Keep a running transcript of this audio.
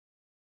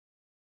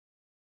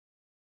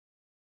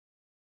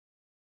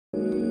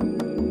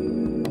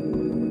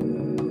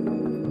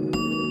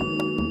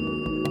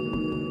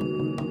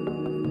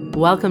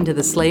Welcome to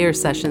the Slayer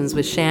Sessions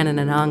with Shannon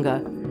and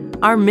Anga.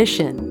 Our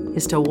mission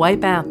is to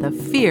wipe out the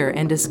fear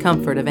and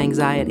discomfort of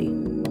anxiety.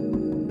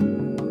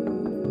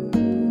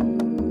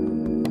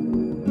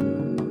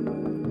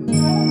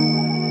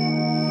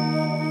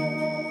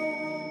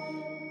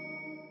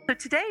 So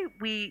today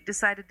we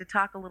decided to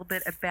talk a little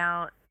bit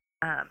about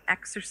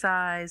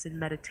exercise and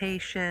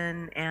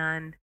meditation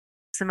and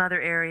some other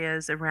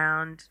areas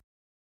around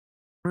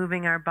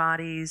moving our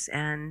bodies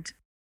and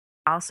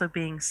also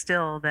being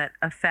still that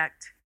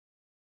affect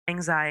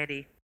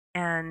anxiety.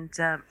 And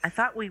I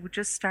thought we would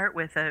just start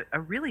with a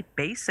really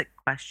basic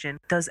question.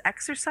 Does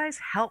exercise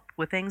help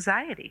with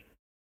anxiety?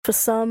 For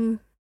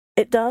some,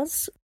 it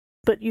does,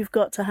 but you've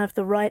got to have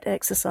the right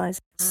exercise.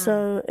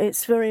 So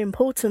it's very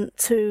important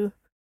to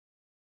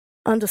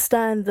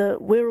understand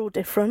that we're all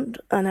different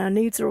and our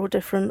needs are all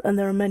different, and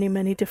there are many,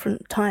 many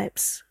different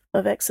types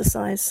of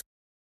exercise.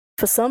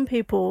 For some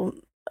people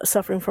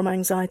suffering from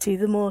anxiety,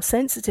 the more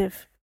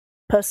sensitive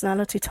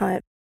personality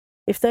type,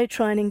 if they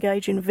try and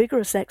engage in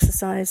vigorous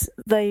exercise,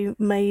 they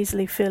may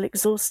easily feel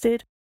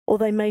exhausted, or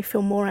they may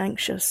feel more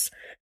anxious,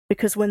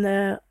 because when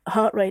their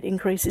heart rate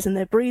increases and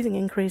their breathing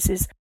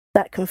increases,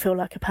 that can feel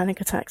like a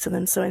panic attack to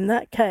them. So in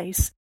that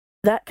case,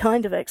 that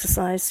kind of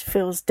exercise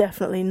feels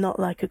definitely not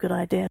like a good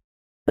idea.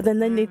 But then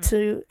they need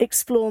to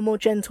explore more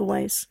gentle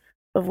ways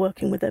of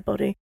working with their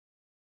body.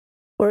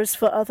 Whereas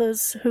for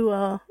others who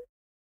are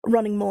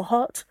running more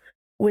hot,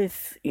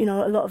 with, a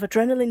lot of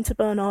adrenaline to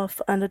burn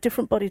off and a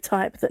different body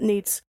type that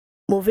needs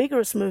more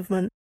vigorous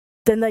movement,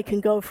 then they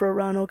can go for a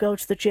run or go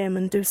to the gym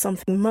and do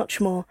something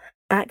much more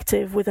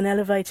active with an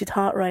elevated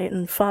heart rate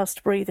and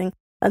fast breathing,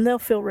 and they'll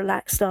feel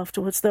relaxed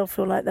afterwards. They'll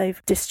feel like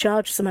they've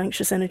discharged some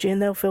anxious energy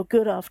and they'll feel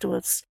good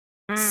afterwards.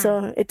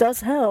 So it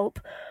does help,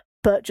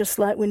 but just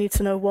like we need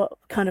to know what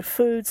kind of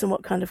foods and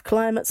what kind of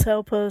climates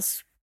help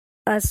us,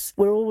 as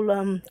we're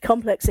all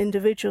complex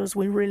individuals,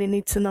 we really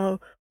need to know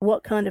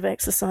what kind of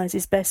exercise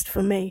is best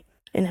for me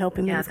in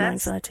helping me with my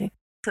anxiety.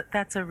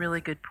 That's a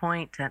really good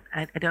point. And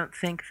I don't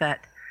think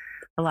that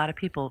a lot of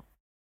people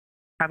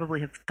probably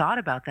have thought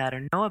about that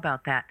or know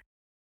about that.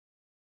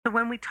 So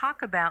when we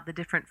talk about the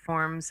different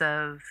forms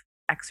of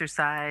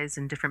exercise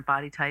and different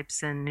body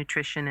types and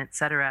nutrition,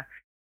 etc.,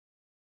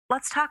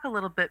 let's talk a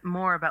little bit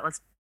more about,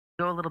 let's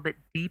go a little bit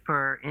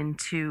deeper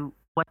into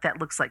what that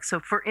looks like.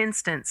 So for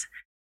instance,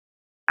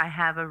 I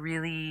have a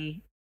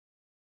really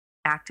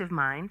active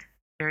mind,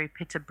 very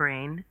pitta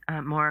brain,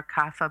 more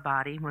kapha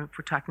body when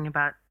we're talking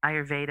about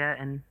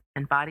Ayurveda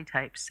and body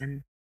types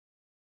and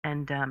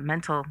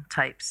mental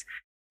types.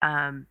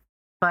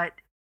 But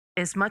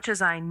as much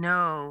as I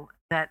know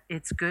that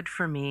it's good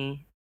for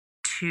me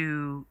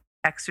to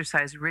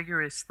exercise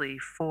rigorously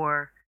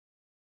for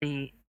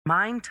the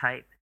mind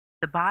type,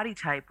 the body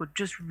type would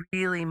just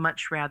really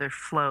much rather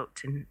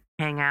float and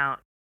hang out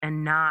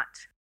and not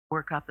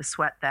work up a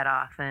sweat that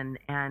often.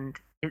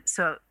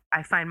 So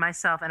I find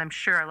myself, and I'm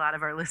sure a lot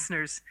of our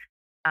listeners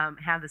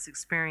have this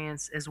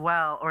experience as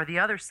well, or the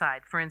other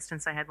side. For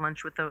instance, I had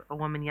lunch with a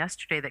woman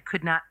yesterday that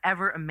could not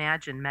ever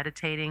imagine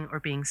meditating or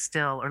being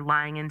still or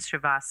lying in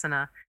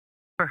Shavasana.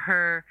 For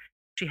her,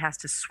 she has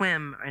to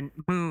swim and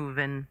move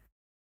and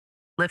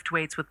lift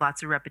weights with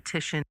lots of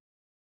repetition.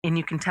 And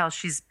you can tell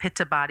she's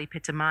pitta body,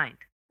 pitta mind.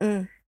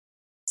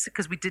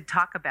 Because we did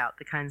talk about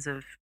the kinds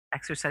of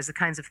exercise, the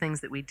kinds of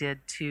things that we did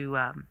to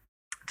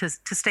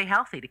stay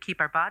healthy, to keep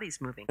our bodies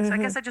moving. So I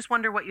guess I just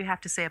wonder what you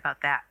have to say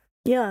about that.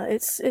 Yeah,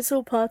 it's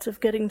all part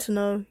of getting to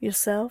know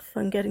yourself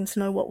and getting to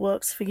know what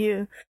works for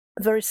you.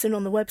 Very soon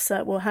on the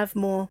website we'll have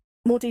more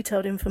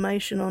detailed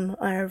information on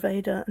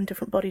Ayurveda and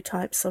different body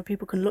types, so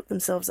people can look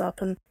themselves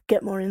up and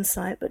get more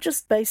insight. But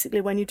just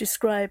basically, when you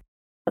describe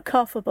a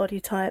kapha body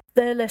type,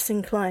 they're less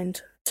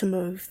inclined to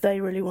move.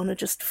 They really want to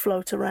just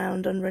float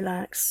around and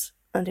relax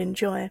and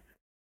enjoy.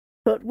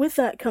 But with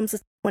that comes,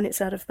 when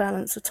it's out of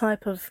balance, a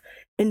type of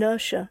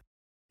inertia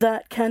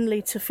that can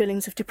lead to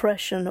feelings of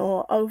depression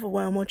or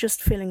overwhelm or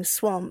just feeling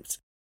swamped.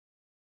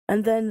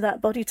 And then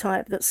that body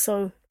type that's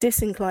so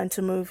disinclined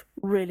to move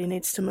really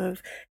needs to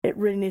move. It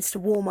really needs to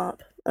warm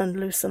up and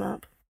loosen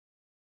up.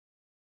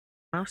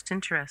 Most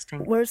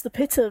interesting. Whereas the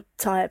pitta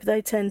type,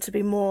 they tend to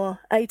be more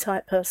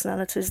A-type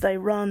personalities. They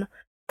run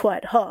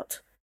quite hot.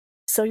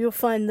 So you'll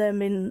find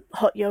them in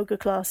hot yoga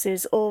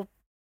classes or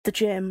the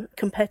gym,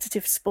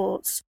 competitive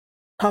sports,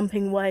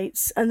 pumping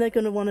weights, and they're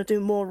going to want to do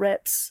more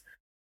reps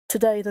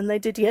today than they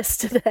did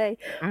yesterday.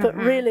 But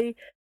really,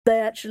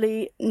 they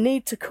actually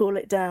need to cool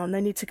it down.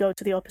 They need to go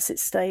to the opposite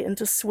state and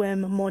to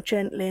swim more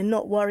gently and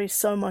not worry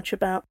so much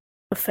about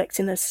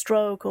affecting their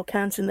stroke or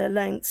counting their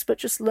lengths, but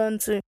just learn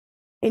to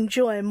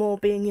enjoy more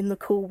being in the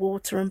cool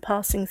water and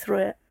passing through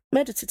it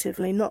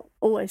meditatively, not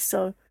always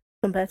so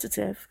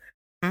competitive.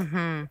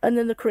 And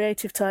then the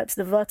creative types,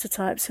 the vata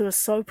types, who are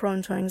so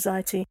prone to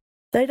anxiety,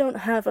 they don't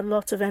have a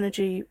lot of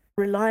energy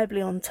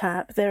reliably on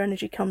tap. Their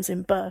energy comes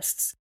in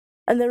bursts.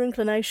 And their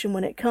inclination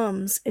when it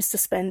comes is to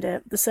spend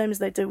it, the same as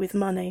they do with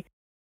money.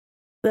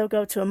 They'll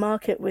go to a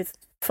market with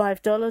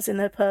 $5 in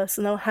their purse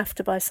and they'll have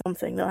to buy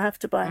something. They'll have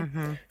to buy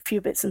a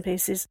few bits and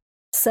pieces.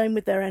 Same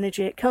with their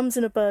energy. It comes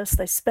in a burst,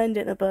 they spend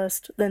it in a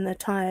burst, then they're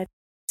tired.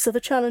 So the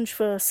challenge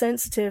for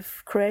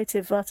sensitive,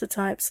 creative Vata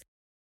types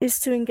is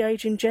to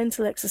engage in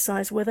gentle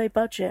exercise where they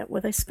budget,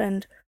 where they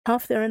spend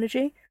half their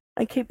energy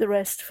and keep the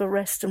rest for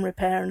rest and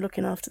repair and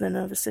looking after their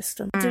nervous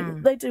system.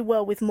 They do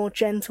well with more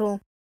gentle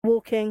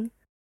walking.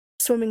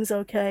 Swimming's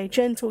okay.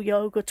 Gentle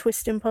yoga,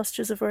 twisting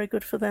postures are very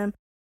good for them.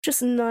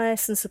 Just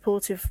nice and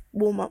supportive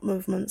warm-up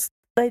movements.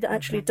 They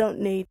actually don't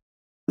need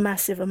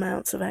massive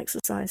amounts of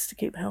exercise to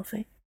keep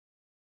healthy.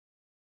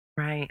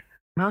 Right.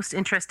 Most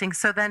interesting.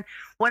 So then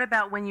what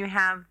about when you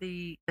have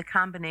the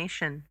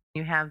combination?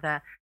 You have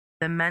the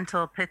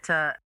mental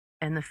pitta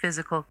and the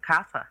physical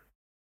kapha.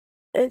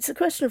 It's a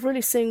question of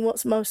really seeing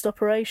what's most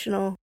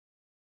operational.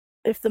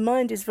 If the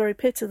mind is very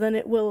pitta, then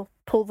it will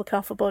pull the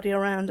kapha body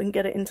around and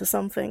get it into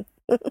something.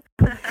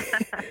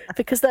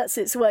 Because that's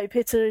its way.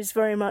 Pitta is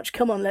very much,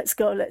 come on, let's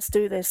go, let's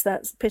do this.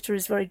 Pitta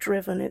is very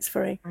driven, it's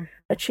very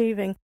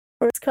achieving.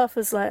 Whereas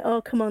kapha's like,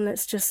 oh, come on,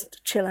 let's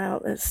just chill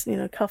out.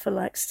 Kapha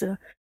likes to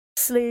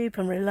sleep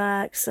and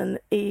relax and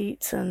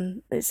eat,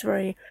 and it's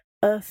very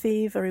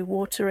earthy, very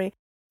watery.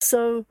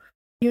 So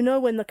you know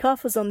when the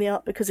kapha's on the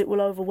up because it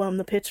will overwhelm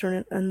the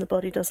pitta and the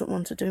body doesn't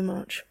want to do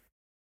much.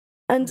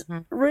 And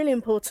really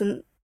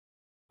important,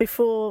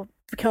 before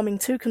becoming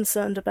too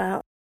concerned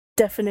about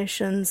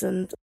definitions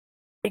and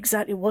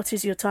exactly what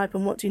is your type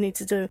and what do you need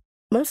to do,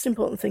 most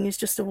important thing is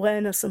just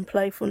awareness and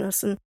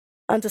playfulness and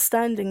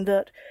understanding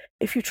that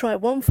if you try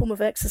one form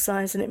of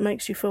exercise and it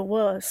makes you feel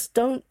worse,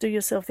 don't do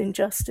yourself the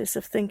injustice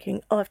of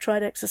thinking, oh, I've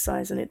tried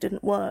exercise and it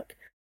didn't work.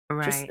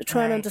 Right, just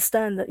try and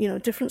understand that,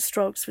 different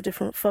strokes for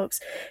different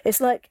folks.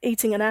 It's like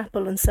eating an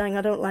apple and saying,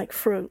 I don't like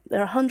fruit.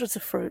 There are hundreds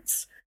of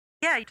fruits.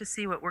 Yeah, to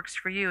see what works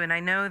for you. And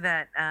I know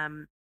that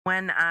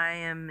when I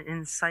am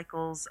in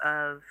cycles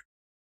of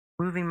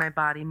moving my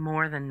body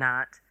more than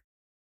not,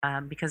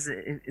 because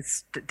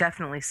it's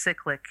definitely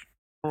cyclic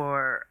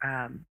for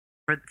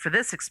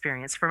this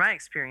experience, for my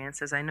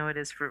experience, as I know it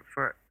is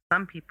for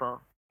some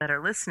people that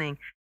are listening,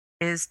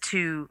 is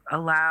to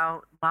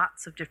allow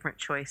lots of different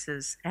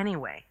choices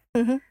anyway.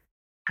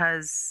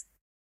 Because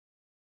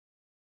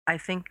I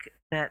think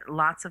that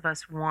lots of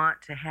us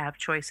want to have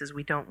choices.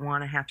 We don't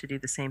want to have to do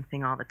the same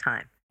thing all the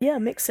time. Yeah,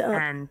 mix it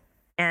up.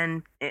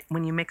 And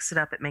when you mix it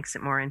up, it makes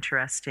it more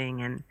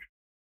interesting.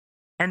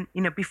 And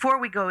before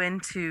we go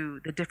into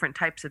the different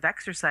types of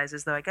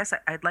exercises, though, I guess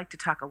I'd like to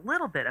talk a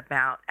little bit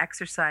about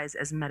exercise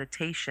as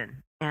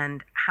meditation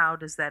and how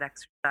does that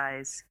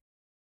exercise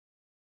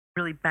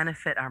really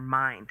benefit our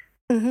mind?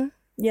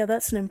 Yeah,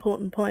 that's an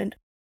important point.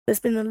 There's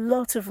been a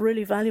lot of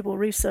really valuable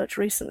research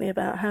recently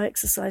about how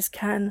exercise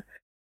can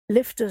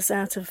lift us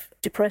out of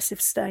depressive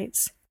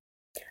states,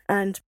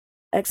 and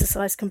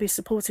exercise can be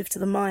supportive to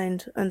the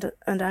mind and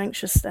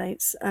anxious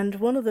states. And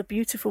one of the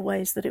beautiful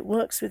ways that it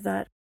works with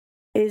that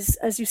is,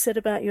 as you said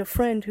about your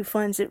friend who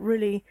finds it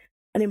really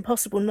an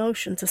impossible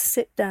notion to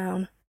sit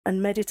down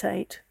and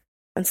meditate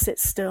and sit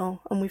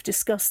still. And we've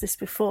discussed this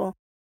before.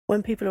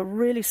 When people are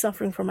really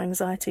suffering from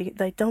anxiety,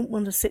 they don't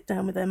want to sit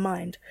down with their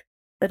mind.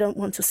 They don't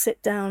want to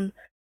sit down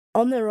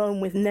on their own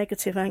with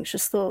negative,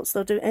 anxious thoughts.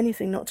 They'll do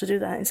anything not to do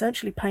that. It's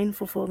actually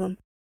painful for them.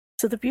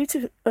 So the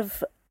beauty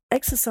of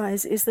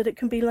exercise is that it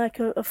can be like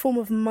a form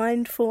of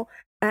mindful,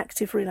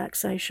 active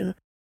relaxation,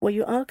 where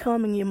you are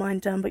calming your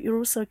mind down, but you're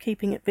also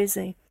keeping it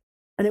busy.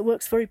 And it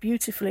works very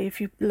beautifully if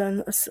you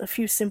learn a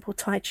few simple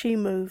Tai Chi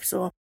moves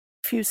or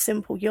a few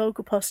simple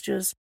yoga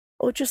postures,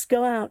 or just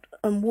go out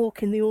and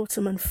walk in the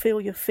autumn and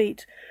feel your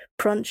feet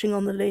crunching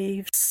on the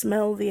leaves,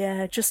 smell the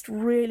air, just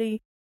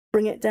really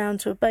bring it down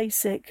to a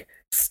basic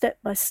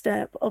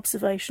step-by-step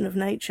observation of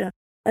nature.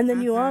 And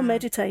then you are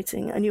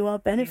meditating and you are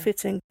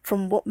benefiting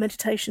from what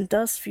meditation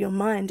does for your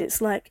mind.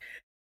 It's like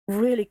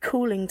really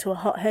cooling to a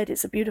hot head.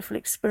 It's a beautiful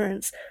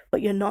experience,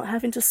 but you're not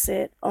having to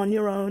sit on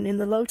your own in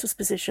the lotus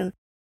position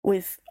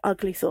with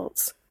ugly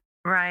thoughts.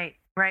 Right.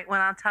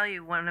 Well, I'll tell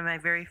you, one of my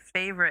very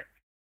favorite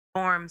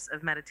forms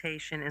of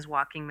meditation is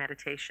walking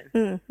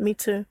meditation. Me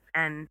too.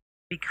 And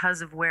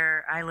because of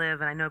where I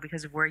live, and I know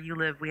because of where you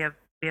live, we have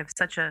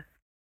such a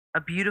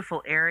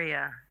beautiful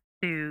area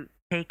to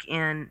take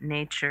in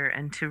nature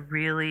and to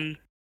really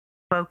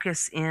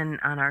focus in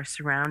on our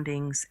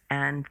surroundings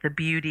and the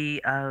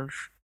beauty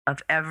of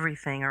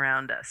everything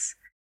around us.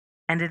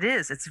 And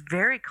it's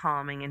very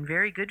calming and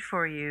very good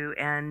for you.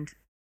 And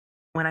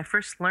when I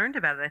first learned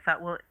about it, I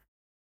thought, well,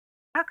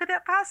 how could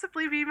that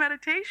possibly be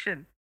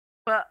meditation?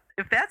 Well,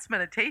 if that's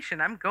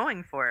meditation, I'm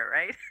going for it,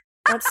 right?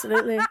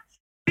 Absolutely.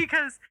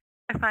 Because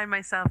I find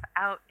myself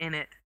out in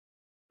it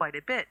quite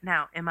a bit.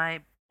 Now, am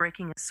I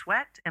breaking a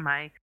sweat? Am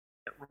I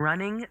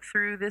running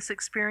through this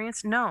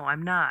experience? No,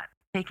 I'm not.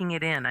 Taking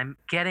it in. I'm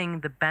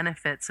getting the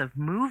benefits of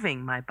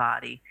moving my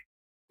body,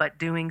 but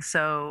doing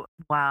so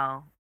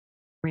while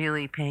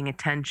really paying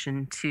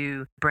attention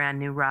to brand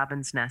new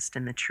robin's nest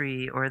in the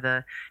tree, or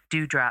the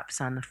dewdrops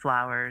on the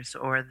flowers,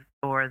 or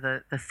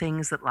the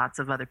things that lots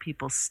of other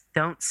people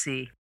don't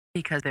see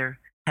because their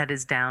head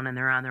is down and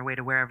they're on their way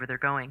to wherever they're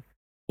going.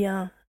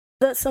 Yeah,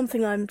 that's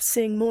something I'm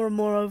seeing more and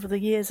more over the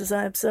years as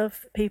I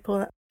observe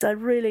people. I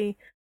really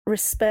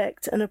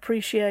respect and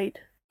appreciate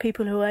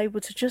people who are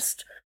able to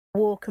just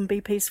walk and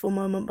be peaceful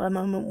moment by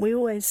moment. We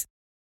always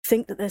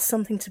think that there's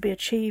something to be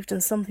achieved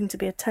and something to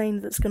be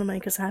attained that's going to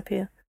make us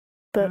happier.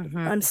 But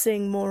I'm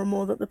seeing more and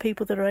more that the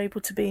people that are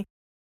able to be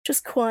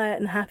just quiet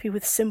and happy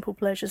with simple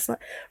pleasures.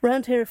 Like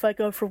around here, if I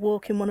go for a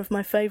walk in one of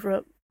my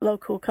favourite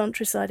local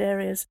countryside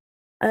areas,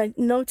 I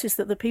notice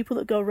that the people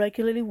that go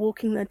regularly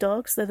walking their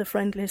dogs, they're the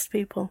friendliest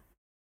people.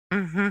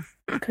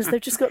 Because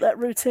they've just got that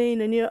routine,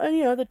 and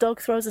the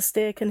dog throws a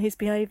stick and he's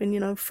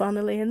behaving,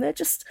 funnily, and they're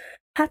just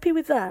happy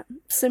with that.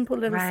 Simple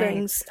little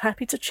things,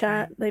 happy to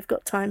chat, they've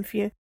got time for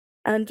you.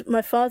 And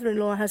my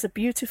father-in-law has a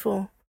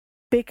beautiful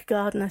big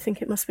garden. I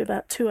think it must be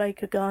about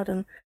 2-acre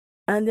garden.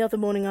 And the other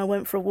morning I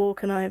went for a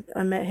walk and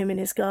I met him in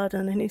his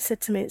garden, and he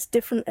said to me, it's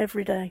different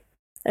every day.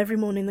 Every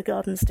morning the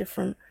garden's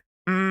different.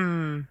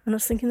 And I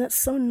was thinking, that's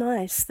so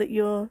nice that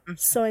you're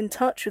so in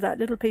touch with that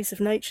little piece of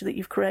nature that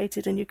you've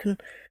created, and you can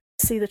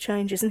see the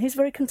changes. And he's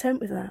very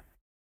content with that.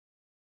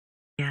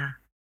 Yeah.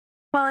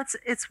 Well,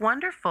 it's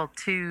wonderful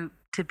to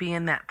be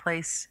in that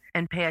place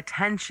and pay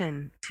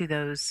attention to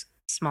those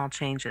small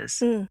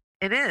changes.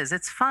 It is.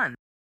 It's fun.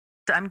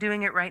 I'm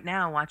doing it right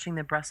now, watching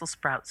the Brussels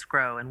sprouts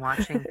grow and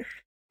watching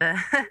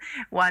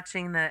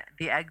the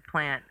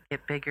eggplant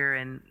get bigger,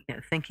 and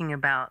thinking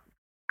about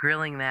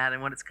grilling that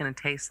and what it's going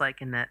to taste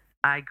like, and that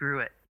I grew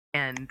it,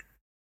 and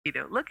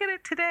look at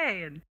it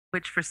today, and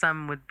which for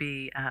some would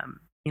be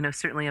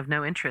certainly of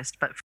no interest,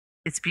 but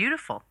it's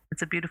beautiful.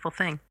 It's a beautiful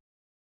thing.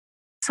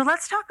 So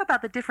let's talk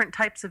about the different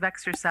types of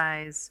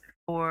exercise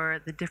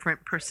for the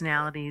different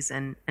personalities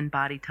and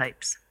body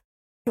types.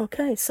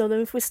 Okay, so then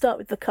if we start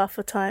with the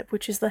Kapha type,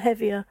 which is the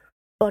heavier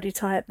body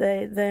type,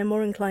 they're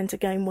more inclined to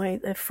gain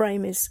weight. Their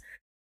frame is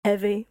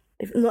heavy.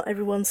 If not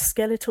everyone's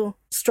skeletal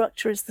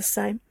structure is the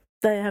same.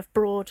 They have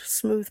broad,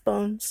 smooth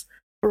bones,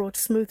 broad,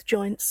 smooth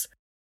joints,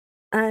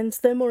 and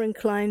they're more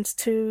inclined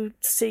to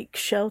seek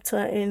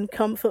shelter in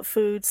comfort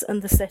foods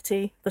and the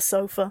settee, the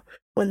sofa.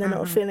 When they're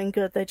not feeling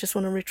good, they just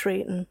want to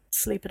retreat and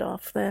sleep it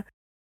off. They're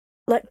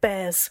like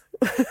bears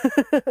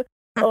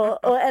or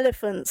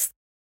elephants.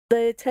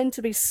 They tend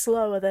to be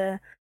slower, their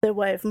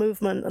way of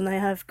movement, and they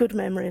have good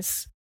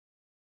memories.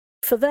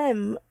 For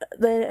them,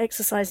 their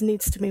exercise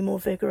needs to be more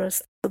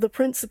vigorous. The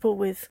principle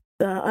with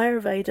the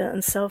Ayurveda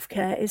and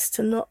self-care is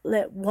to not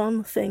let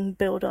one thing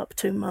build up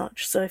too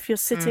much. So if you're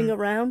sitting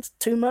around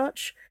too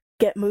much,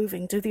 get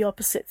moving, do the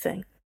opposite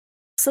thing.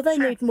 So they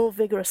need more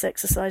vigorous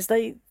exercise.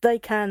 They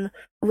can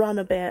run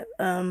a bit.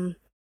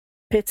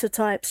 Pitta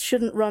types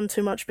shouldn't run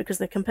too much because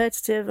they're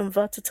competitive, and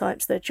Vata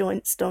types, their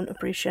joints don't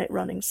appreciate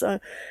running. So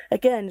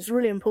again, it's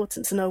really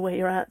important to know where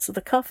you're at. So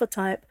the Kapha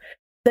type,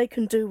 they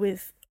can do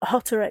with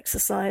hotter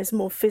exercise,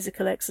 more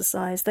physical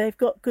exercise. They've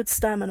got good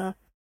stamina,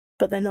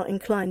 but they're not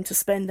inclined to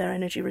spend their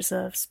energy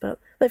reserves. But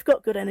they've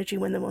got good energy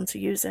when they want to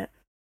use it.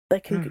 They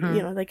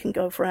can, they can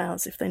go for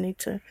hours if they need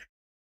to.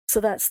 So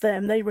that's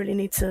them. They really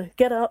need to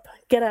get up,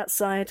 get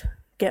outside,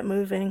 get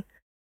moving.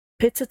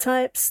 Pitta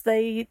types,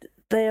 they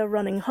are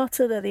running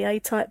hotter. They're the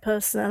A-type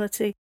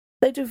personality.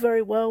 They do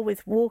very well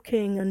with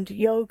walking and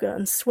yoga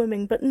and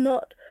swimming, but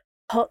not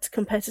hot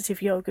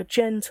competitive yoga,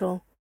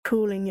 gentle,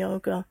 cooling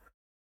yoga.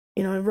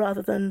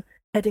 Rather than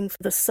heading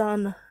for the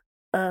sun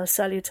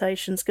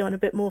salutations, going a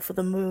bit more for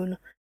the moon, a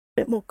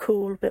bit more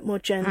cool, a bit more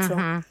gentle,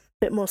 a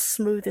bit more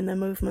smooth in their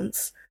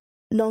movements,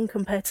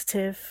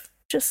 non-competitive,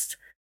 just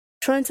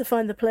trying to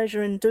find the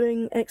pleasure in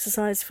doing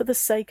exercise for the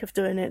sake of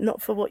doing it,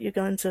 not for what you're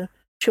going to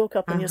chalk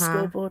up on your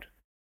scoreboard.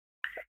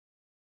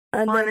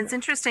 And it's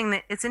interesting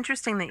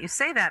that you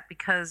say that,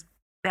 because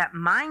that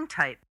mind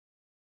type,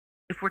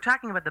 if we're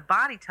talking about the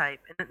body type,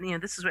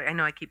 and this is where I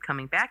know I keep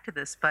coming back to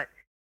this, but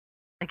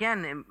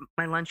again, in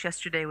my lunch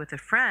yesterday with a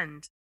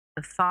friend,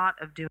 the thought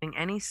of doing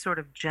any sort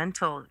of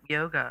gentle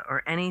yoga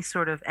or any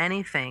sort of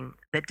anything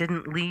that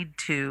didn't lead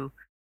to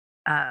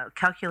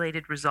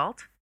calculated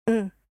result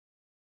to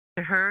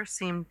her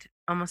seemed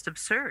almost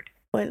absurd.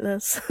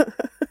 Pointless.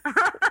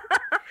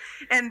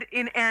 and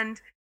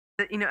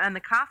on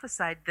the Kapha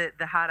side,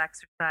 the hot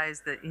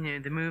exercise,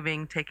 the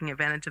moving, taking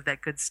advantage of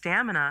that good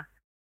stamina,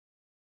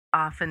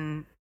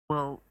 often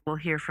we'll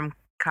hear from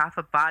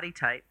Kapha body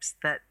types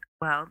that,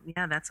 well,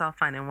 yeah, that's all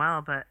fine and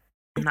well, but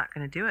I'm not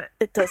going to do it.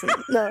 It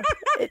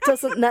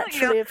doesn't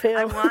naturally appeal.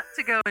 I want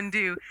to go and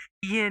do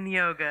yin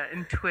yoga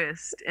and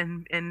twist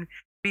and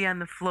be on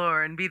the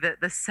floor and be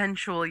the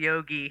sensual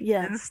yogi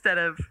instead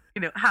of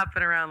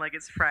hopping around like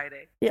it's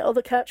Friday. Yeah, or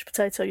the couch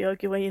potato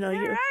yoga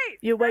where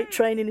your weight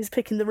training is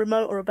picking the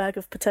remote or a bag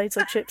of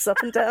potato chips up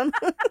and down.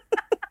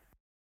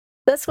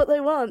 That's what they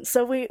want.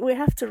 So we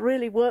have to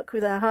really work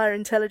with our higher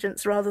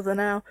intelligence rather than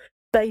our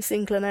base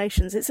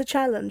inclinations. It's a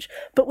challenge,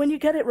 but when you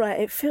get it right,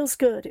 it feels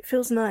good, it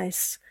feels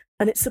nice,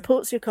 and it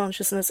supports your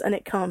consciousness and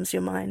it calms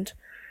your mind.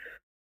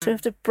 So you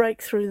have to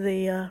break through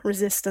the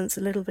resistance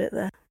a little bit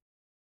there.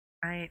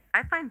 Right.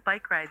 I find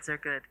bike rides are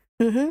good.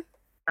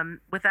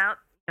 Without,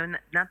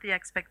 not the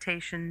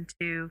expectation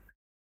to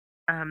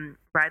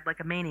ride like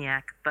a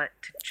maniac, but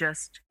to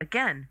just,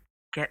 again,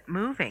 get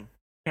moving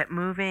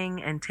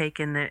and take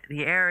in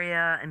the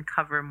area and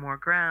cover more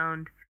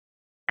ground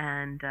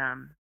and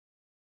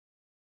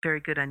very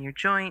good on your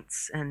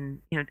joints. And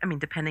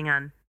depending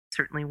on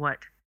certainly what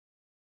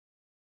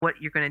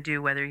you're going to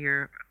do, whether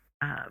you're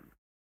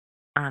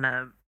on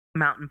a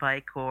mountain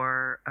bike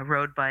or a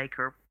road bike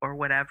or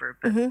whatever.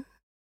 But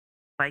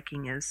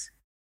biking is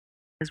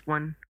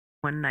one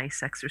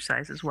nice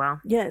exercise as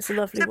well. Yeah, it's a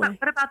lovely way.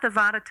 What about the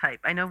Vata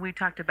type? I know we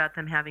talked about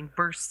them having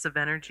bursts of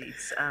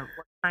energies.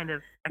 What kind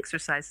of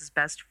exercise is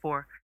best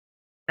for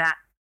that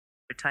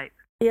type?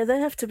 Yeah, they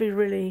have to be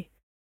really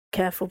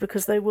careful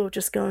because they will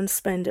just go and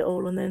spend it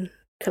all and then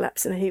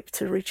collapse in a heap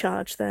to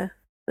recharge their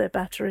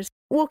batteries.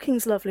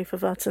 Walking's lovely for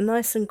Vata,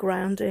 nice and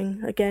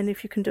grounding. Again,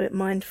 if you can do it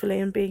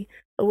mindfully and be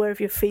aware of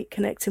your feet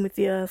connecting with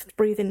the earth,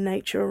 breathe in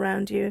nature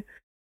around you.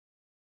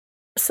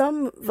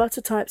 Some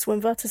Vata types,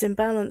 when Vata's in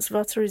balance,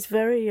 Vata is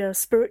very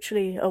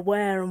spiritually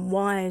aware and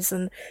wise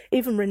and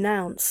even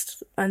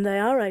renounced, and they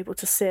are able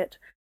to sit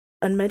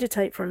and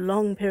meditate for a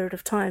long period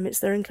of time. It's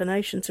their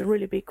inclination to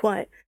really be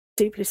quite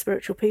deeply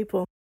spiritual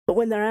people. But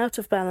when they're out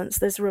of balance,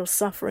 there's real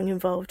suffering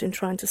involved in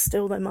trying to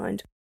still their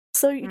mind.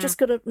 So you just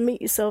got to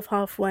meet yourself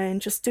halfway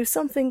and just do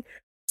something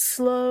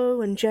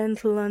slow and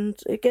gentle, and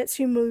it gets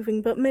you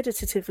moving, but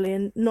meditatively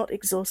and not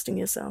exhausting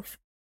yourself.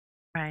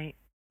 Right.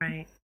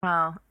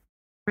 Well,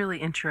 really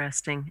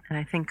interesting. And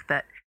I think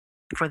that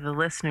for the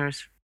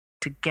listeners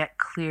to get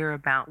clear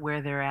about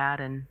where they're at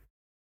and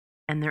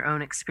their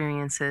own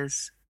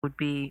experiences would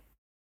be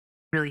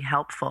really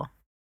helpful.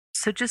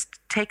 So just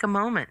take a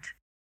moment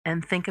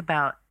and think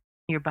about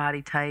your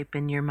body type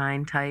and your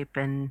mind type,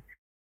 and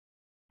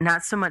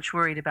not so much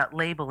worried about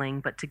labeling,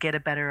 but to get a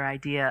better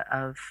idea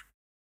of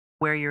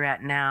where you're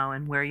at now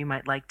and where you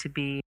might like to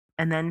be,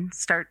 and then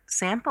start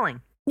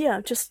sampling.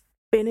 Yeah, just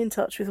being in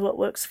touch with what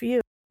works for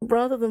you.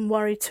 Rather than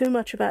worry too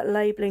much about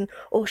labeling,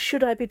 or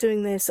should I be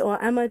doing this,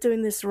 or am I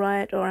doing this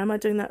right, or am I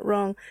doing that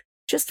wrong?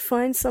 Just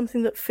find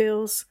something that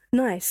feels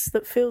nice,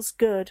 that feels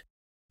good,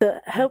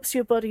 that helps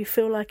your body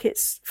feel like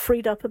it's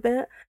freed up a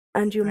bit,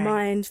 and your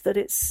mind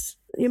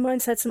your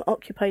mind's had some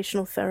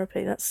occupational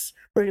therapy. That's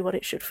really what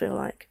it should feel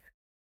like.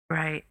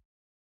 Right.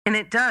 And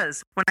it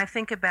does. When I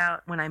think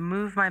about when I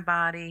move my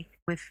body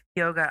with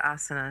yoga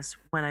asanas,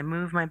 when I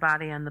move my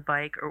body on the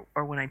bike,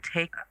 or when I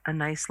take a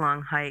nice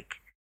long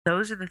hike,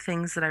 those are the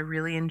things that I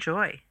really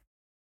enjoy.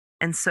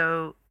 And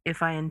so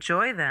if I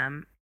enjoy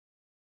them,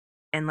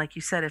 and like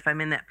you said, if I'm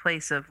in that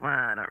place of, well,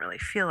 I don't really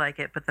feel like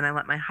it, but then I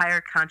let my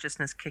higher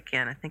consciousness kick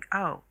in, I think,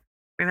 oh,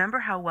 remember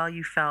how well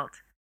you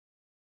felt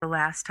the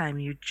last time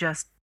you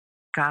just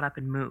got up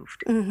and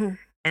moved? Mm-hmm.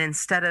 And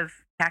instead of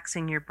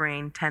taxing your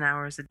brain 10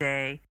 hours a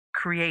day,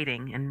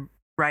 creating and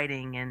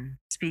writing and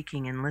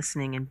speaking and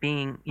listening and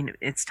being,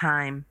 it's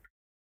time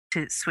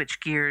to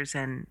switch gears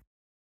and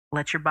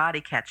let your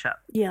body catch up.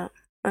 Yeah,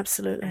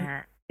 absolutely.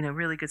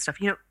 Really good stuff.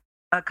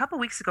 A couple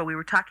weeks ago, we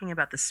were talking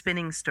about the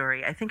spinning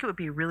story. I think it would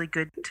be really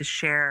good to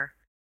share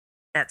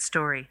that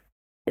story.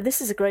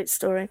 This is a great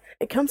story.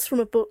 It comes from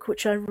a book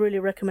which I really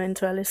recommend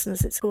to our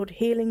listeners. It's called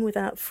Healing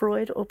Without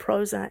Freud or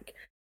Prozac: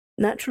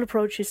 Natural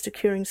Approaches to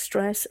Curing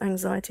Stress,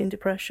 Anxiety and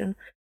Depression.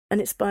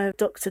 And it's by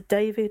Dr.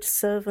 David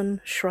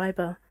Servan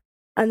Schreiber.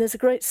 And there's a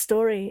great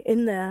story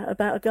in there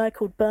about a guy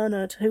called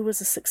Bernard, who was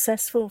a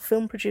successful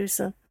film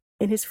producer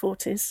in his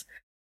 40s.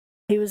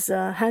 He was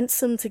a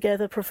handsome,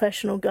 together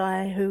professional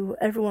guy who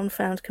everyone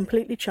found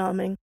completely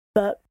charming,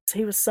 but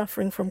he was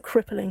suffering from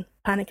crippling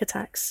panic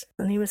attacks,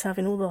 and he was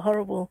having all the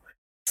horrible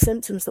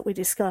symptoms that we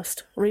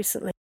discussed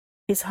recently.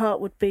 His heart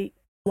would beat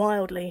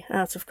wildly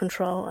out of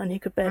control, and he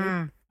could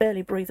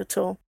barely breathe at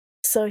all.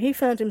 So he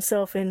found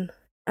himself in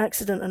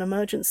accident and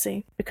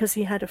emergency because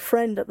he had a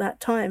friend at that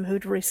time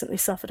who'd recently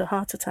suffered a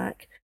heart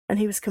attack, and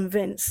he was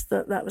convinced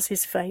that that was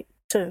his fate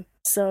too.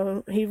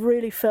 So he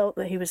really felt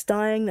that he was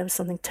dying, there was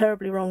something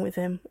terribly wrong with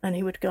him, and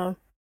he would go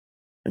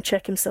and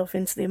check himself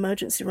into the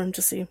emergency room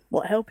to see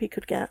what help he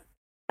could get.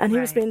 And he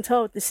was being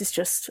told this is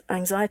just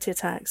anxiety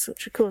attacks,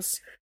 which of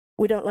course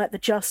we don't like the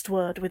just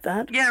word with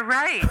that. Yeah,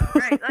 right.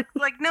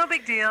 like no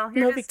big deal.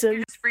 You're just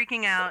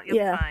freaking out. You'll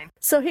be fine.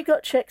 So he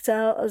got checked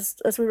out,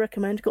 as we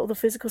recommend, got all the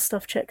physical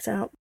stuff checked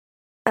out,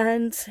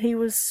 and he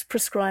was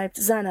prescribed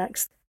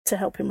Xanax to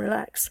help him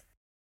relax,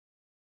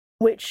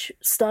 which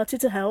started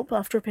to help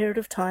after a period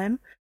of time.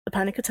 The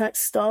panic attacks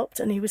stopped,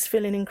 and he was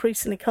feeling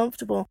increasingly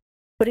comfortable,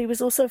 but he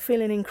was also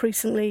feeling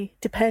increasingly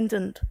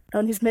dependent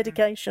on his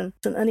medication,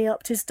 and he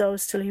upped his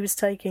dose till he was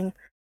taking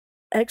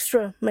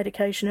extra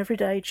medication every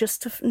day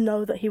just to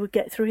know that he would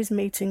get through his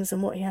meetings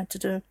and what he had to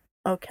do.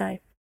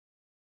 Okay.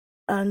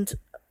 And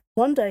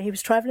one day he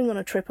was travelling on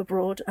a trip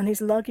abroad and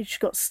his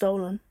luggage got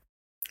stolen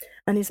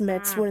and his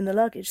meds were in the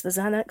luggage. The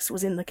Xanax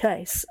was in the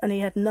case and he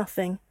had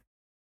nothing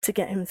to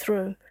get him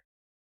through.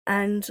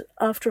 And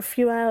after a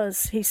few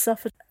hours, he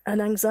suffered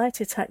an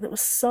anxiety attack that was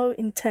so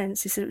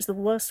intense. He said it was the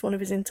worst one of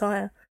his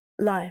entire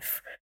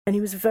life, and he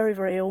was very,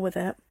 very ill with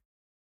it.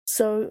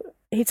 So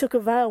he took a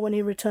vow when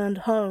he returned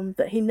home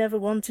that he never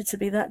wanted to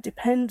be that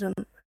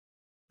dependent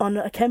on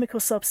a chemical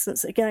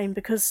substance again,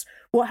 because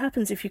what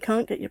happens if you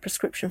can't get your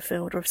prescription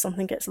filled, or if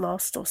something gets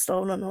lost or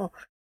stolen or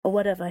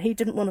whatever? He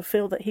didn't want to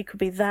feel that he could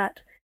be that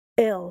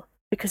ill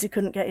because he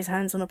couldn't get his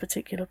hands on a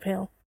particular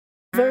pill.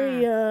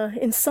 Very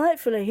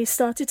insightfully, he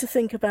started to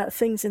think about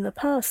things in the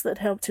past that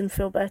helped him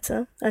feel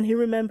better, and he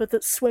remembered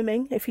that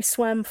swimming, if he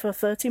swam for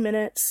 30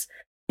 minutes,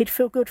 he'd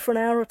feel good for an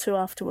hour or two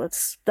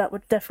afterwards. That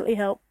would definitely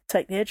help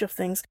take the edge off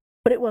things,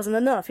 but it wasn't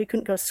enough. He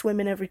couldn't go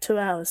swimming every 2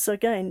 hours. So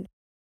again,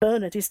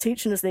 Bernard is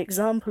teaching us the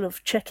example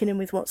of checking in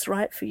with what's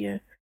right for you.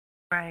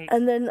 Right.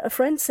 And then a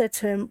friend said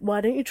to him,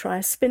 why don't you try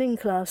a spinning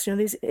class? You know,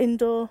 these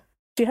indoor...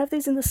 Do you have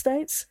these in the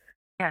States?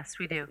 Yes,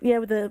 we do. Yeah,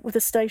 with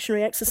a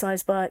stationary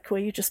exercise bike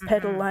where you just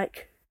pedal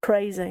like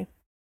crazy.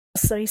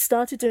 So he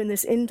started doing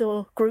this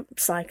indoor group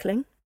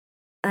cycling,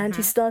 and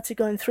he started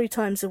going 3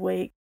 times a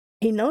week.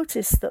 He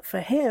noticed that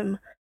for him,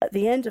 at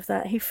the end of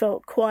that, he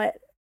felt quite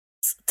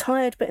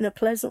tired, but in a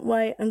pleasant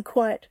way, and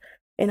quite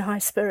in high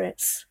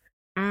spirits.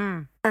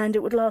 And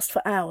it would last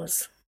for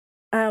hours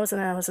and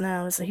hours and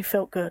hours, and he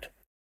felt good.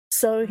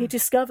 So he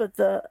discovered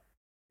that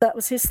that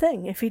was his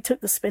thing. If he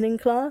took the spinning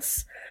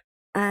class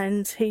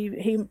and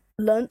he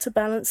learned to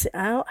balance it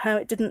out, how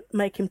it didn't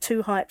make him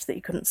too hyped that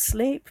he couldn't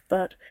sleep,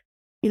 but,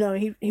 you know,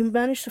 he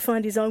managed to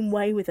find his own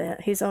way with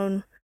it, his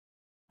own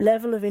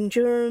level of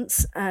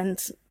endurance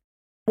and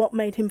what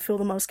made him feel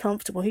the most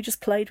comfortable. He just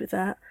played with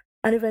that,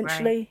 and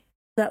eventually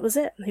that was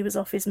it. He was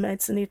off his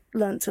meds, and he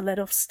learned to let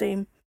off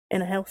steam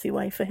in a healthy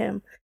way for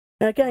him.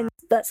 Now, again,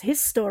 that's his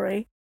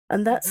story,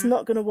 and that's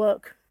not going to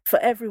work for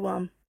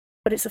everyone,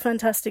 but it's a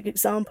fantastic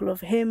example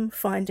of him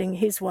finding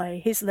his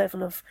way, his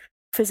level of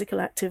physical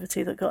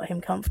activity that got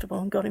him comfortable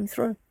and got him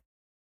through.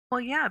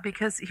 Well, yeah,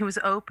 because he was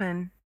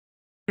open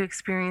to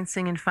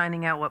experiencing and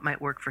finding out what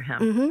might work for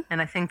him.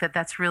 And I think that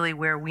that's really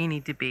where we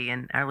need to be,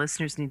 and our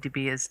listeners need to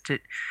be, is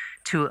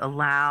to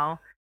allow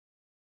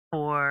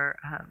for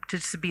to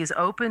just be as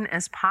open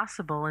as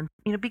possible, and,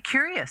 you know, be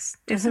curious,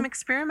 do some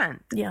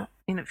experiment. Yeah,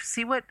 you know,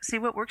 see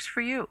what works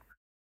for you.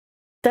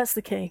 That's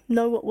the key.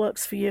 Know what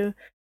works for you.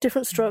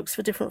 Different strokes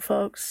for different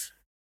folks.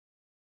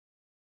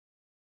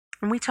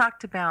 And we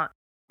talked about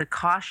the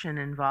caution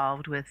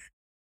involved with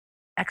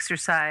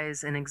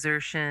exercise and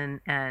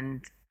exertion,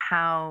 and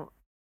how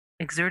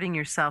exerting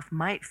yourself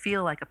might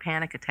feel like a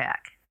panic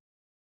attack.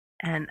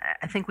 And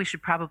I think we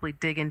should probably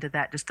dig into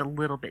that just a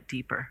little bit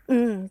deeper.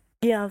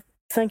 Yeah,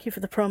 thank you for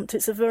the prompt.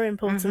 It's a very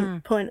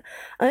important point.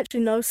 I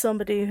actually know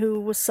somebody who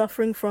was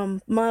suffering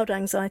from mild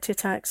anxiety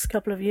attacks a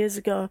couple of years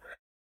ago,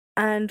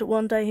 and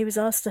one day he was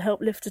asked to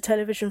help lift a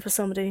television for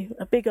somebody,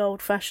 a big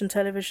old-fashioned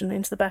television,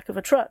 into the back of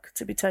a truck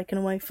to be taken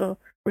away for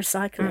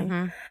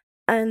recycling.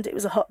 And it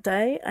was a hot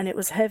day, and it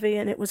was heavy,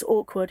 and it was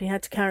awkward. He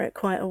had to carry it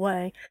quite a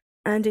way.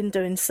 And in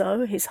doing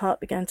so, his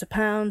heart began to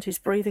pound, his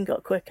breathing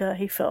got quicker,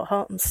 he felt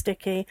hot and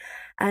sticky,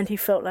 and he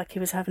felt like he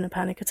was having a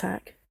panic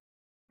attack.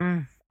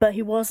 But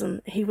he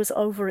wasn't. He was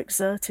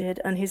overexerted,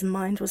 and his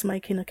mind was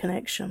making a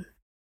connection.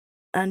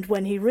 And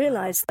when he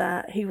realized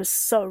that, he was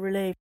so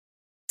relieved.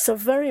 So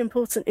very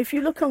important. If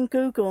you look on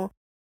Google,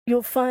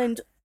 you'll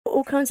find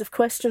all kinds of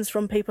questions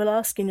from people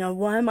asking, you know,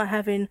 why am I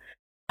having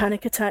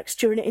panic attacks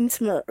during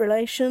intimate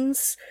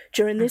relations,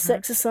 during this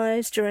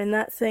exercise, during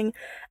that thing?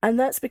 And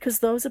that's because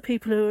those are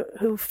people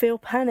who feel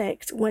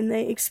panicked when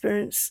they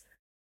experience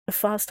a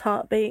fast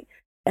heartbeat,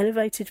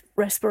 elevated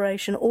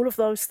respiration, all of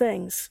those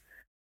things.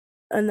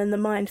 And then the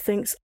mind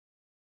thinks,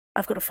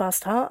 I've got a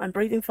fast heart, I'm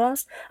breathing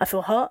fast, I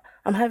feel hot,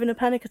 I'm having a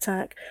panic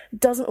attack. It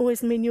doesn't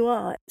always mean you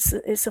are.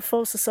 It's a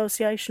false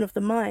association of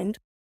the mind,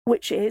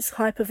 which is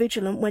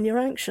hypervigilant when you're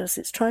anxious.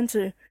 It's trying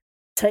to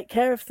take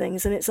care of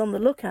things, and it's on the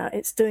lookout.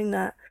 It's doing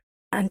that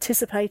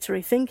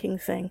anticipatory thinking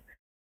thing.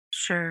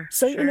 Sure.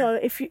 So, you know,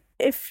 if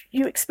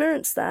you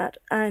experience that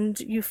and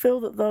you feel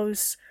that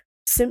those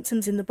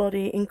symptoms in the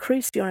body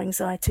increase your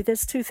anxiety,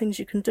 there's 2 things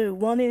you can do.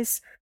 One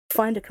is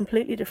find a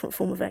completely different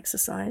form of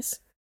exercise,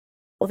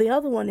 or the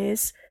other one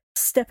is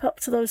step up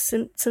to those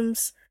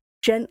symptoms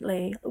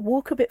gently,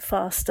 walk a bit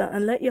faster,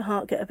 and let your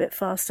heart get a bit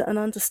faster, and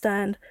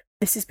understand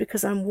this is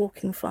because I'm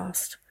walking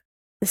fast.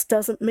 This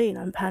doesn't mean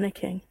I'm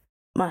panicking.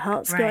 My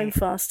heart's going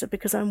faster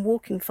because I'm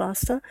walking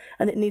faster,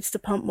 and it needs to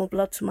pump more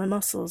blood to my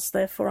muscles.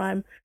 Therefore,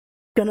 I'm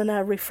going to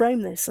now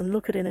reframe this and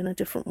look at it in a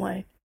different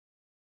way.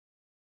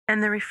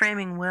 And the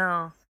reframing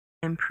will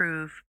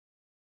improve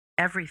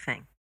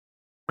everything.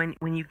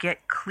 When you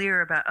get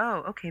clear about,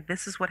 oh, okay,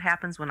 this is what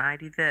happens when I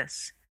do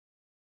this.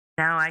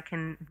 Now I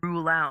can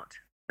rule out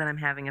that I'm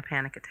having a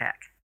panic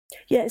attack.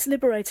 Yeah, it's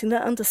liberating,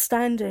 that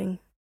understanding.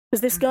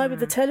 Because this guy with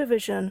the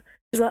television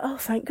is like, oh,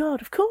 thank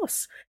God, of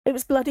course. It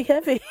was bloody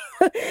heavy.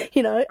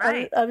 You know,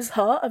 I was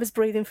hot, I was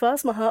breathing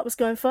fast, my heart was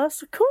going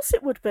fast. Of course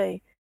it would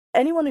be.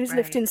 Anyone who's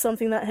lifting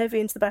something that heavy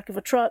into the back of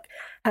a truck,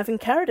 having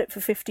carried it for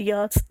 50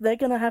 yards, they're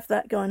going to have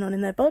that going on in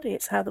their body.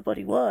 It's how the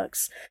body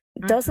works.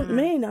 It doesn't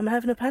mean I'm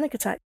having a panic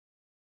attack.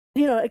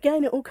 You know,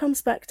 again, it all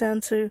comes back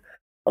down to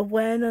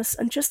awareness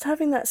and just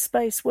having that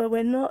space where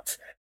we're not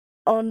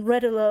on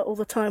red alert all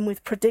the time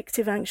with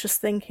predictive anxious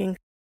thinking,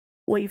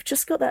 where you've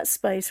just got that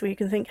space where you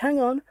can think,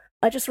 hang on,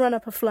 I just ran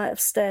up a flight of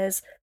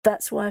stairs.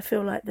 That's why I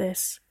feel like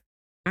this.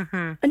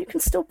 And you can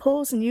still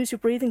pause and use your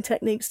breathing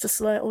techniques to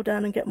slow it all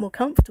down and get more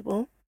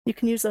comfortable. You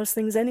can use those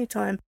things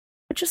anytime.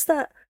 But just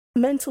that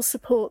mental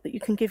support that you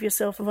can give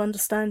yourself of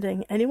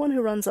understanding anyone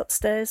who runs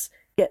upstairs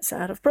gets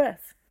out of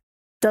breath.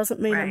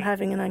 Doesn't mean I'm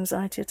having an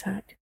anxiety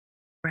attack.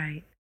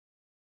 Right.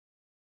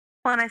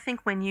 Well, and I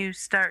think when you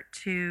start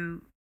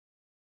to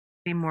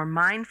be more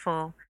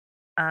mindful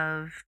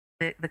of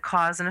the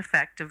cause and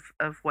effect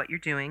of what you're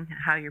doing,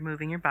 how you're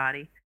moving your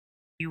body,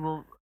 you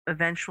will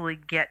eventually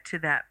get to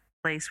that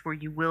place where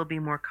you will be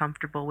more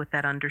comfortable with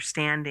that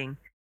understanding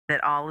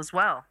that all is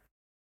well.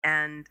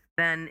 And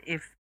then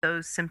if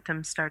those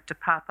symptoms start to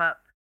pop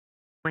up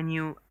when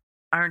you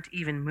aren't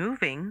even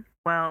moving,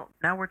 well,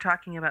 now we're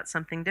talking about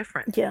something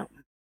different. Yeah.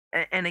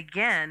 And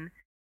again,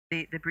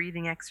 the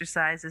breathing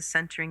exercises,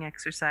 centering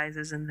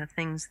exercises, and the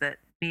things that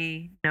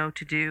we know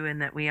to do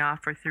and that we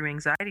offer through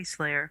Anxiety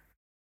Slayer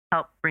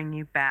help bring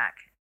you back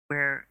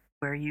where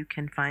you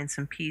can find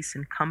some peace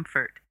and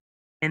comfort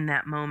in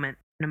that moment,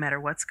 no matter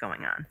what's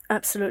going on.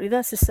 Absolutely,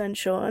 that's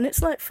essential. And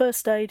it's like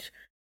first aid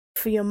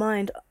for your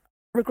mind.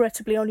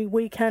 Regrettably, only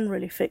we can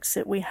really fix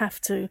it. We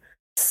have to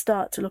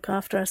start to look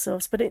after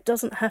ourselves, but it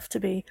doesn't have to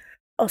be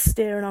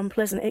austere and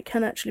unpleasant. It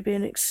can actually be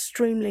an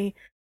extremely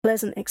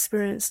pleasant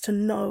experience to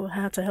know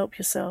how to help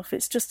yourself.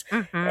 It's just,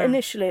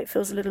 initially it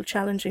feels a little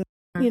challenging.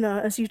 You know,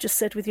 as you just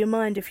said with your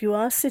mind, if you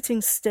are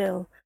sitting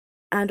still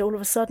and all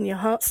of a sudden your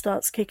heart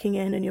starts kicking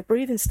in and your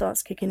breathing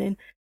starts kicking in,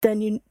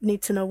 then you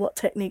need to know what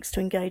techniques to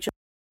engage on.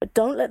 But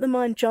don't let the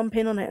mind jump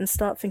in on it and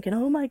start thinking,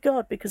 oh my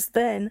God, because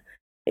then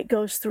it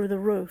goes through the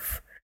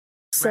roof.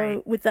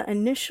 So with that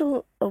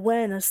initial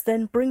awareness,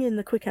 then bring in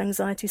the quick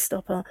anxiety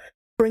stopper,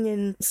 bring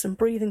in some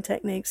breathing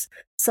techniques,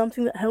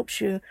 something that helps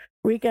you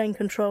regain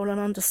control and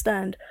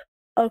understand,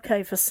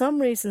 okay, for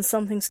some reason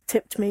something's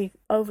tipped me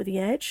over the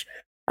edge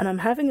and I'm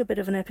having a bit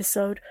of an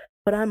episode,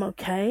 but I'm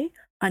okay.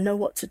 I know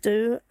what to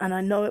do and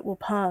I know it will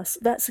pass.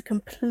 That's a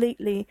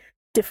completely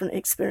different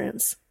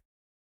experience.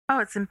 Oh,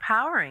 it's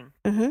empowering.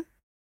 Mm-hmm.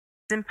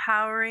 It's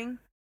empowering,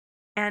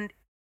 and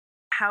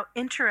how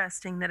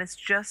interesting that it's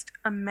just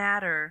a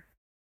matter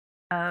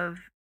of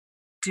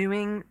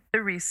doing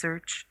the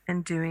research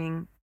and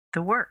doing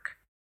the work.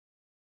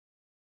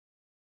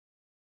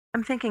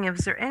 I'm thinking,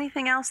 is there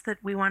anything else that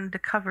we wanted to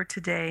cover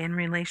today in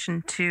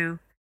relation to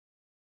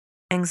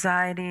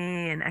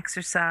anxiety and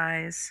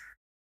exercise?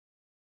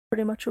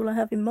 Pretty much all I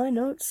have in my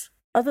notes.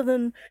 Other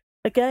than,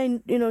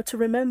 again, you know, to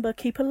remember,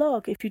 keep a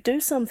log. If you do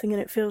something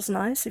and it feels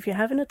nice, if you're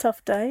having a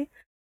tough day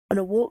and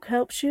a walk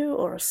helps you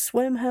or a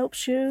swim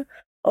helps you,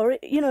 or,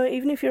 you know,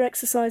 even if your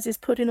exercise is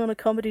putting on a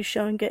comedy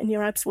show and getting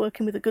your abs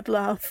working with a good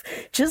laugh,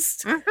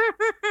 just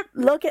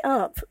log it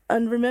up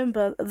and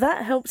remember,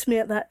 that helped me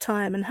at that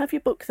time, and have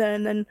your book there,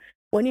 and then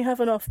when you have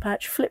an off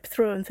patch, flip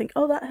through and think,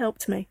 oh, that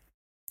helped me.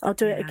 I'll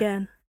do it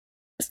again.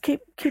 Just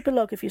keep a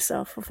log of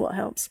yourself of what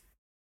helps.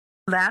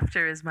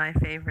 Laughter is my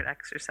favorite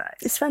exercise.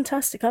 It's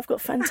fantastic. I've got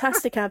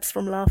fantastic abs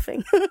from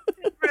laughing.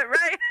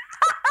 Right.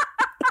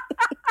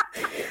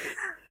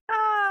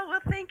 Oh,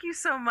 well, thank you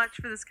so much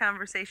for this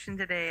conversation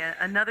today.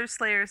 Another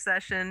Slayer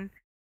session,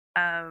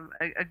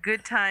 a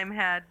good time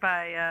had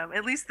by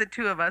at least the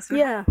two of us, and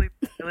hopefully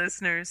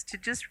listeners, to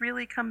just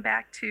really come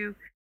back to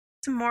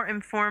some more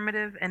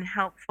informative and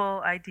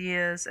helpful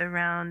ideas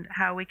around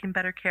how we can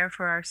better care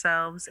for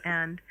ourselves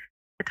and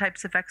the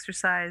types of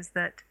exercise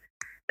that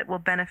will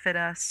benefit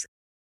us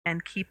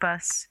and keep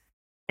us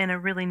in a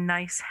really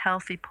nice,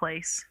 healthy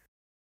place.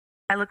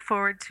 I look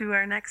forward to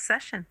our next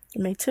session.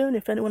 Me too, and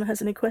if anyone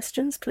has any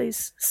questions,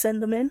 please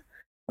send them in,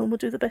 and we'll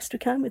do the best we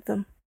can with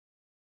them.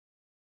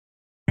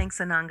 Thanks,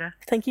 Ananga.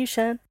 Thank you,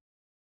 Shan.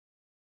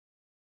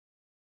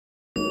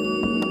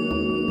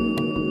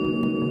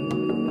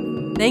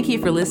 Thank you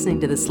for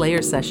listening to the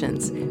Slayer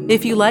Sessions.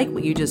 If you like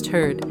what you just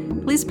heard,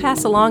 please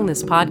pass along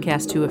this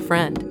podcast to a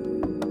friend.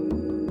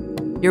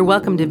 You're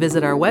welcome to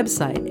visit our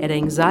website at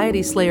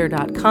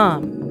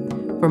anxietyslayer.com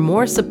for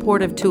more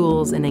supportive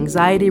tools and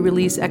anxiety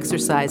release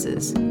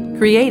exercises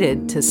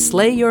created to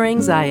slay your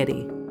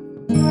anxiety.